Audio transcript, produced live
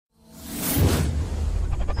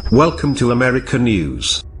Welcome to America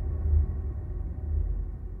News.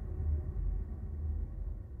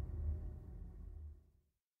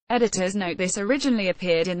 Editors note this originally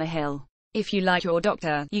appeared in The Hill. If you like your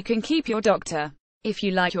doctor, you can keep your doctor. If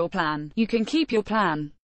you like your plan, you can keep your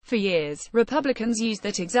plan. For years, Republicans used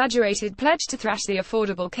that exaggerated pledge to thrash the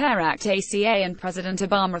Affordable Care Act (ACA) and President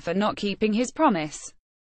Obama for not keeping his promise.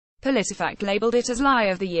 PolitiFact labeled it as Lie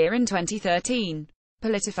of the Year in 2013.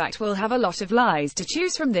 PolitiFact will have a lot of lies to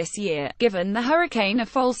choose from this year, given the hurricane of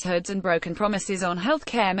falsehoods and broken promises on health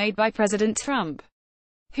care made by President Trump.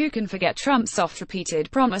 Who can forget Trump's oft-repeated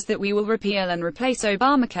promise that we will repeal and replace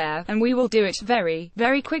Obamacare, and we will do it very,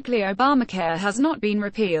 very quickly. Obamacare has not been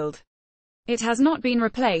repealed. It has not been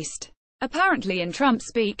replaced. Apparently in Trump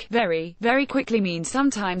speak, very, very quickly means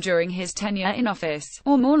sometime during his tenure in office,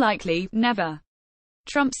 or more likely, never.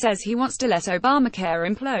 Trump says he wants to let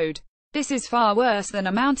Obamacare implode. This is far worse than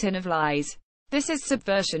a mountain of lies. This is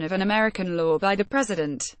subversion of an American law by the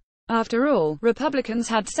president. After all, Republicans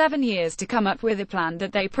had 7 years to come up with a plan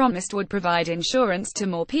that they promised would provide insurance to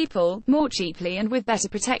more people, more cheaply and with better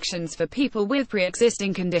protections for people with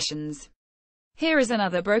pre-existing conditions. Here is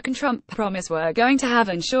another broken Trump promise: we're going to have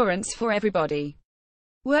insurance for everybody.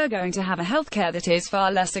 We're going to have a healthcare that is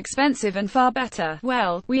far less expensive and far better.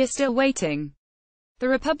 Well, we are still waiting. The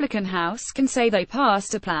Republican House can say they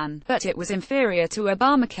passed a plan, but it was inferior to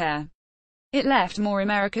Obamacare. It left more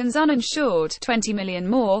Americans uninsured, 20 million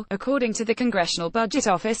more, according to the Congressional Budget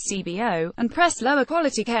Office (CBO), and pressed lower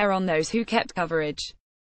quality care on those who kept coverage.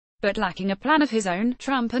 But lacking a plan of his own,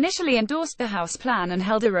 Trump initially endorsed the House plan and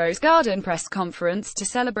held a Rose Garden press conference to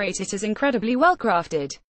celebrate it as incredibly well-crafted.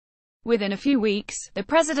 Within a few weeks, the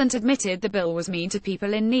president admitted the bill was mean to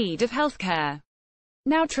people in need of health care.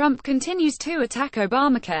 Now Trump continues to attack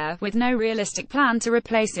Obamacare, with no realistic plan to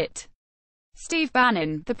replace it. Steve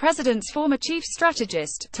Bannon, the president's former chief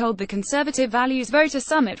strategist, told the Conservative Values Voter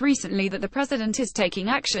Summit recently that the president is taking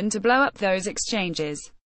action to blow up those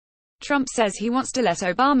exchanges. Trump says he wants to let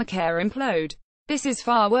Obamacare implode. This is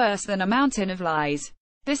far worse than a mountain of lies.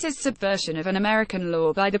 This is subversion of an American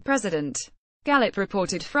law by the president. Gallup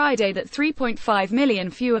reported Friday that 3.5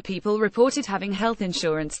 million fewer people reported having health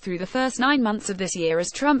insurance through the first 9 months of this year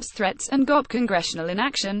as Trump's threats and GOP congressional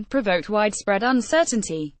inaction provoked widespread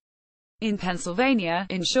uncertainty. In Pennsylvania,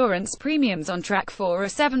 insurance premiums on track for a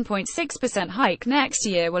 7.6% hike next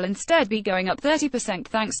year will instead be going up 30%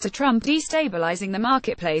 thanks to Trump destabilizing the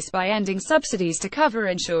marketplace by ending subsidies to cover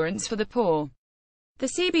insurance for the poor.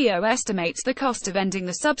 The CBO estimates the cost of ending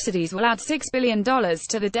the subsidies will add $6 billion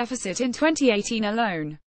to the deficit in 2018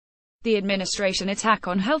 alone. The administration attack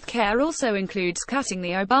on health care also includes cutting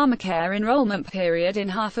the Obamacare enrollment period in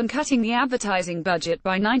half and cutting the advertising budget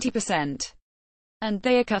by 90%. And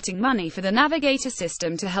they are cutting money for the Navigator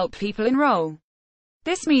system to help people enroll.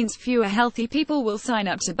 This means fewer healthy people will sign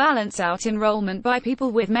up to balance out enrollment by people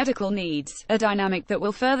with medical needs, a dynamic that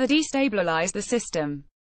will further destabilize the system.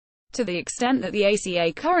 To the extent that the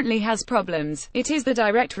ACA currently has problems, it is the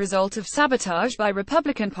direct result of sabotage by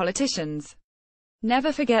Republican politicians.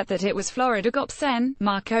 Never forget that it was Florida GOP Sen.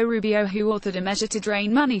 Marco Rubio who authored a measure to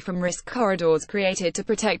drain money from risk corridors created to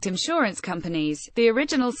protect insurance companies. The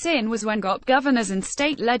original sin was when GOP governors and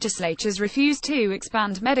state legislatures refused to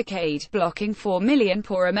expand Medicaid, blocking 4 million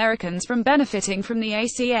poor Americans from benefiting from the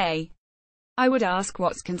ACA. I would ask,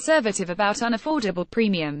 what's conservative about unaffordable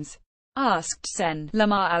premiums? Asked Sen.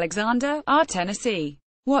 Lamar Alexander, R. Tennessee.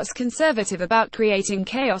 What's conservative about creating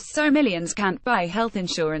chaos so millions can't buy health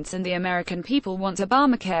insurance and the American people want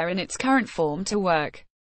Obamacare in its current form to work?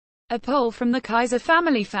 A poll from the Kaiser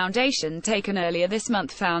Family Foundation taken earlier this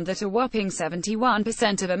month found that a whopping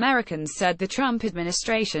 71% of Americans said the Trump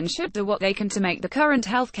administration should do what they can to make the current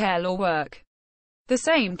health care law work. The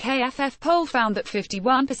same KFF poll found that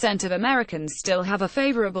 51% of Americans still have a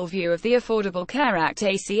favorable view of the Affordable Care Act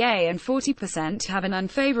 (ACA) and 40% have an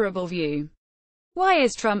unfavorable view. Why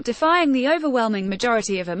is Trump defying the overwhelming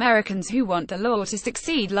majority of Americans who want the law to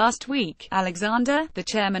succeed? Last week, Alexander, the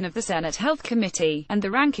chairman of the Senate Health Committee, and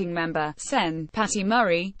the ranking member, Sen. Patty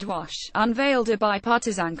Murray, DWASH, unveiled a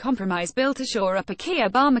bipartisan compromise bill to shore up a key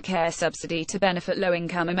Obamacare subsidy to benefit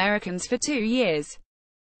low-income Americans for 2 years.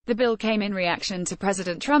 The bill came in reaction to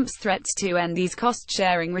President Trump's threats to end these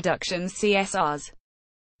cost-sharing reductions (CSRs).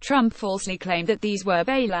 Trump falsely claimed that these were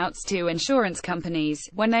bailouts to insurance companies,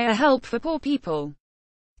 when they are help for poor people.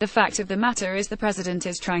 The fact of the matter is the president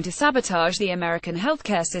is trying to sabotage the American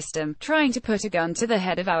healthcare system, trying to put a gun to the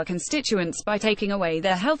head of our constituents by taking away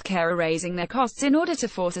their healthcare or raising their costs in order to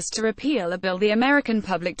force us to repeal a bill the American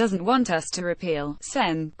public doesn't want us to repeal,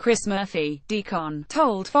 Sen. Chris Murphy, Deacon,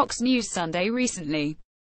 told Fox News Sunday recently.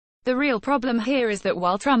 The real problem here is that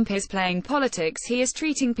while Trump is playing politics, he is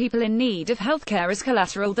treating people in need of healthcare as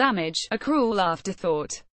collateral damage, a cruel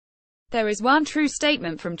afterthought. There is one true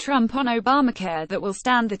statement from Trump on Obamacare that will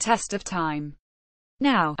stand the test of time.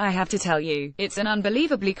 Now, I have to tell you, it's an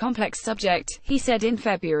unbelievably complex subject, he said in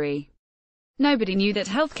February. Nobody knew that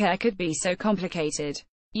healthcare could be so complicated.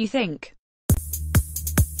 You think